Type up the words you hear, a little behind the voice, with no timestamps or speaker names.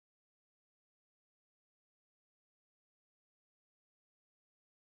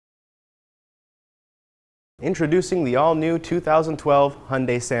Introducing the all-new 2012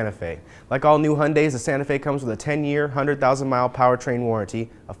 Hyundai Santa Fe. Like all new Hyundais, the Santa Fe comes with a 10-year, 100,000-mile powertrain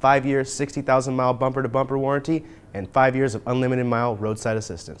warranty, a 5-year, 60,000-mile bumper-to-bumper warranty, and 5 years of unlimited mile roadside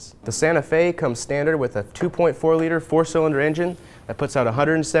assistance. The Santa Fe comes standard with a 2.4-liter four-cylinder engine that puts out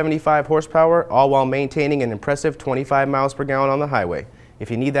 175 horsepower, all while maintaining an impressive 25 miles per gallon on the highway. If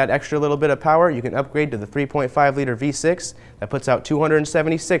you need that extra little bit of power, you can upgrade to the 3.5-liter V6 that puts out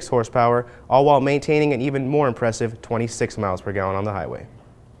 276 horsepower, all while maintaining an even more impressive 26 miles per gallon on the highway.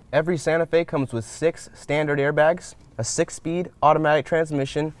 Every Santa Fe comes with 6 standard airbags, a 6-speed automatic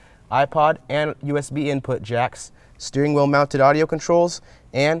transmission, iPod and USB input jacks, steering wheel mounted audio controls,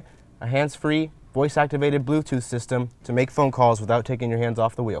 and a hands-free voice-activated Bluetooth system to make phone calls without taking your hands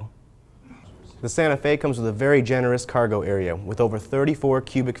off the wheel. The Santa Fe comes with a very generous cargo area with over 34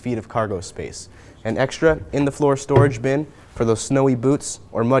 cubic feet of cargo space, an extra in-the-floor storage bin for those snowy boots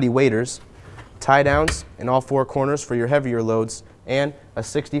or muddy waders, tie-downs in all 4 corners for your heavier loads, and a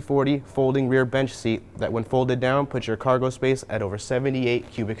 60/40 folding rear bench seat that when folded down puts your cargo space at over 78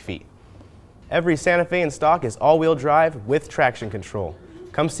 cubic feet. Every Santa Fe in stock is all-wheel drive with traction control.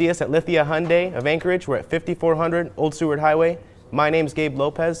 Come see us at Lithia Hyundai of Anchorage. We're at 5400 Old Seward Highway. My name's Gabe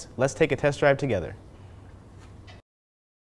Lopez. Let's take a test drive together.